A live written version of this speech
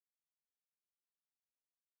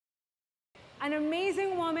an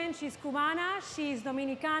amazing woman. She's Cubana, she's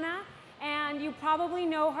Dominicana, and you probably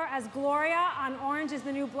know her as Gloria on Orange is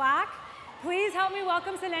the New Black. Please help me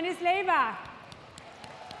welcome Selenis Leyva.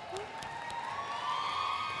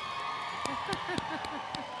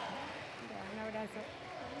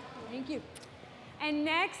 Thank you. And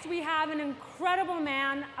next we have an incredible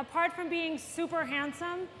man, apart from being super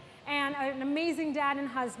handsome and an amazing dad and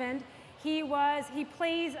husband. He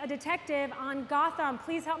plays a detective on Gotham.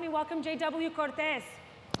 Please help me welcome J.W. Cortes.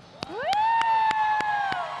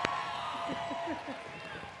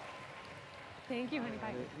 Thank you, honey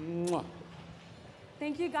pie.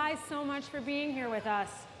 Thank you guys so much for being here with us.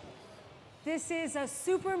 This is a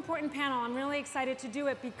super important panel. I'm really excited to do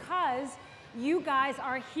it because you guys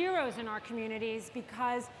are heroes in our communities,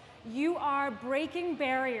 because you are breaking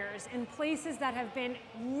barriers in places that have been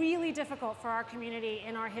really difficult for our community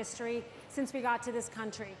in our history since we got to this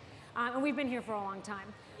country. And we've been here for a long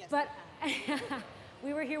time. Yes, but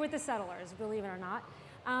we were here with the settlers, believe it or not.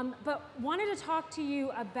 But wanted to talk to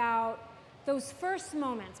you about those first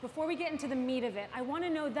moments. Before we get into the meat of it, I want to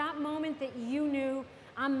know that moment that you knew,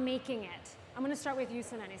 I'm making it. I'm going to start with you,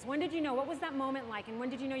 Selenis. When did you know? What was that moment like? And when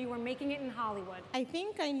did you know you were making it in Hollywood? I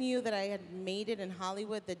think I knew that I had made it in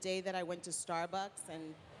Hollywood the day that I went to Starbucks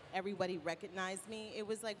and everybody recognized me. It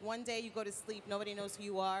was like one day you go to sleep, nobody knows who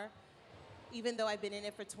you are, even though I've been in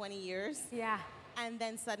it for 20 years. Yeah. And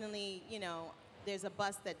then suddenly, you know, there's a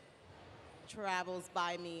bus that travels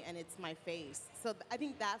by me and it's my face. So I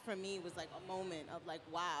think that for me was like a moment of like,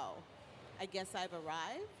 wow, I guess I've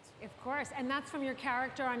arrived. Of course, and that's from your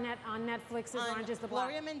character on Netflix's Orange is the Black.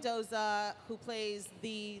 Gloria Mendoza, who plays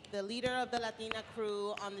the leader of the Latina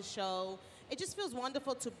crew on the show. It just feels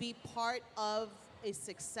wonderful to be part of a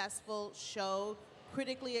successful show,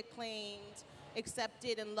 critically acclaimed,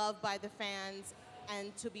 accepted and loved by the fans,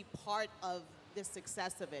 and to be part of the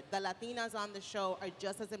success of it. The Latinas on the show are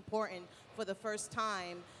just as important for the first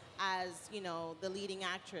time as, you know, the leading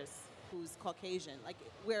actress who's Caucasian. Like,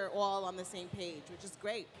 we're all on the same page, which is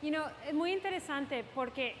great. You know, es muy interesante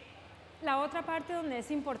porque la otra parte donde es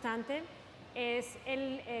importante es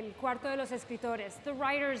el cuarto de los escritores, the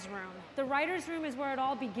writer's room. The writer's room is where it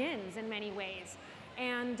all begins in many ways.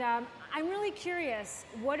 And I'm really curious,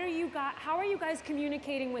 how are you guys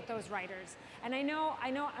communicating with those writers? And I know,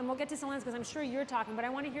 and we'll get to Selenis because I'm sure you're talking, but I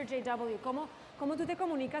want to hear JW. ¿Cómo tú te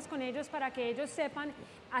comunicas con ellos para que ellos sepan,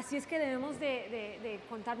 así es que debemos de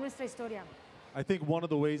contar nuestra historia? I think one of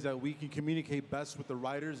the ways that we can communicate best with the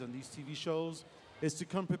writers on these TV shows is to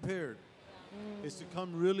come prepared. Is to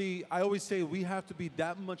come really, I always say we have to be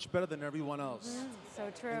that much better than everyone else. So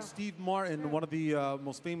true. And Steve Martin, one of the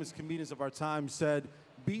most famous comedians of our time, said,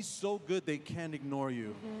 be so good they can't ignore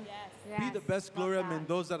you. Yes. Be the best Gloria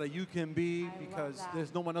Mendoza that you can be, because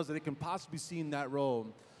there's no one else that they can possibly see in that role.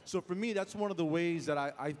 So for me, that's one of the ways that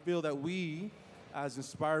I feel that we, as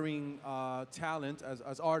inspiring talent,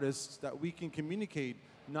 as artists, that we can communicate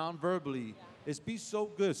non-verbally, is be so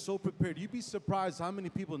good, so prepared. You'd be surprised how many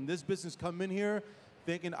people in this business come in here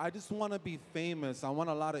thinking, I just want to be famous. I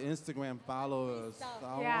want a lot of Instagram followers.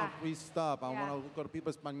 I want free stuff. I want to go to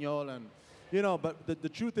People Español. And, you know, but the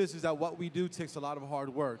truth is that what we do takes a lot of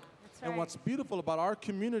hard work. That's right. And what's beautiful about our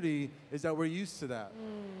community is that we're used to that.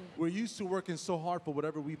 We're used to working so hard for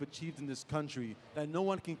whatever we've achieved in this country that no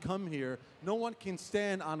one can come here, no one can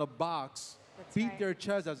stand on a box, beat their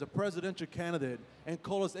chest as a presidential candidate and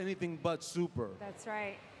call us anything but super. That's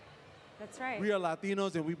right. That's right. We are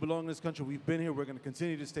Latinos and we belong in this country. We've been here. We're going to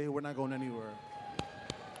continue to stay here. We're not going anywhere.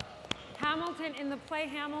 Hamilton, in the play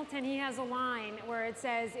Hamilton, he has a line where it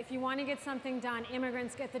says, if you want to get something done,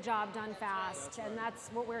 immigrants get the job done fast. And that's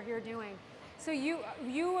what we're here doing. So you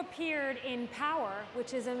appeared in Power,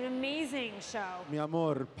 which is an amazing show. Mi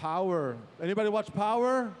amor, Power. Anybody watch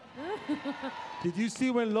Power? Did you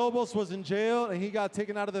see when Lobos was in jail and he got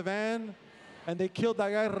taken out of the van and they killed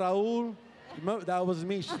that guy, Raul? Remember, that was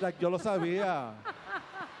me. She's like, yo lo sabía.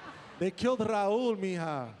 They killed Raul,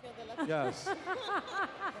 mija. Yes.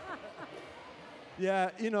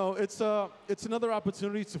 Yeah, you know, it's another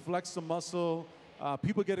opportunity to flex the muscle.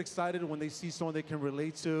 People get excited when they see someone they can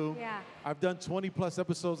relate to. Yeah. I've done 20+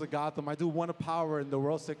 episodes of Gotham. I do one of Power, and the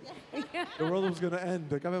world was going to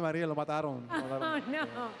end. Ave María, lo mataron. Oh, no.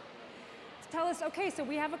 Tell us, okay, so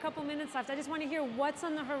we have a couple minutes left. I just want to hear what's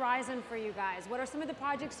on the horizon for you guys. What are some of the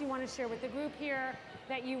projects you want to share with the group here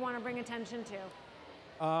that you want to bring attention to?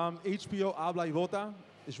 HBO Habla y Vota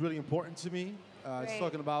is really important to me. It's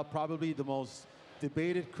talking about probably the most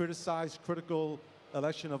debated, criticized, critical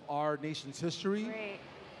election of our nation's history. Great.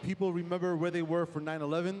 People remember where they were for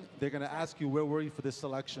 9/11. They're going to ask you, where were you for this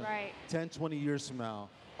election? Right. 10, 20 years from now.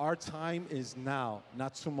 our time is now,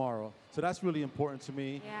 not tomorrow. So that's really important to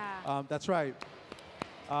me. Yeah. That's right.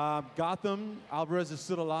 Gotham, Alvarez is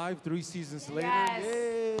still alive 3 seasons later. Yes.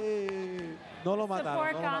 Yay! No lo mataron.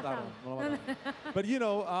 Support No lo Gotham. mataron. No lo mataron. But you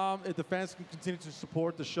know, if the fans can continue to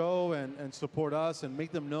support the show and support us and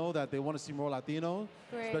make them know that they want to see more Latino,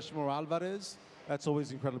 Great. especially more Alvarez, that's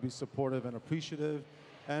always incredibly supportive and appreciative.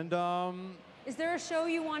 And Is there a show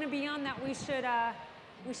you want to be on that we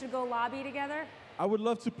should go lobby together? I would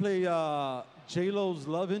love to play J-Lo's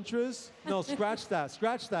love interest. No, scratch that,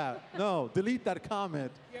 scratch that. No, delete that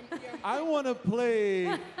comment. I want to play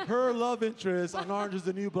her love interest on Orange is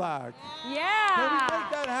the New Black. Yeah. Can we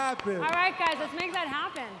make that happen? All right, guys, let's make that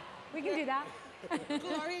happen. We can do that.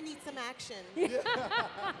 Gloria needs some action.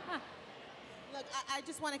 Look, I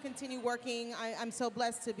just want to continue working. I'm so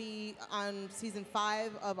blessed to be on season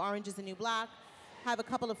 5 of Orange is the New Black. Have a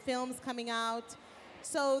couple of films coming out.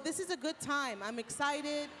 So this is a good time. I'm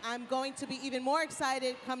excited. I'm going to be even more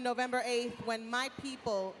excited come November 8th when my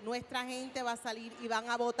people, nuestra gente va a salir y van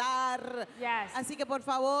a votar. Yes. Así que por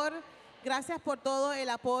favor, gracias por todo el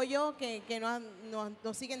apoyo que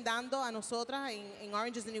nos siguen dando a nosotras en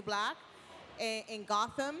Orange is the New Black, en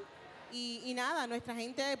Gotham. Y nada, nuestra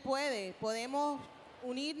gente podemos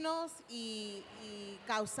unirnos y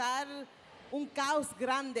causar un caos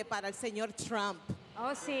grande para el señor Trump.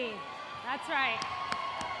 Oh, sí. That's right.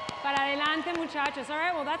 Para adelante, muchachos. All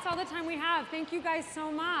right, well, that's all the time we have. Thank you guys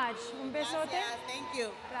so much. Un besote. Gracias, thank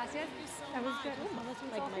you. Gracias. That was good. ¿Vamos a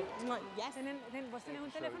un selfie? Yes. ¿Vos tenés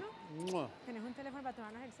un teléfono? Mwah. ¿Tenés un teléfono para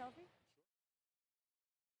tomarnos el selfie?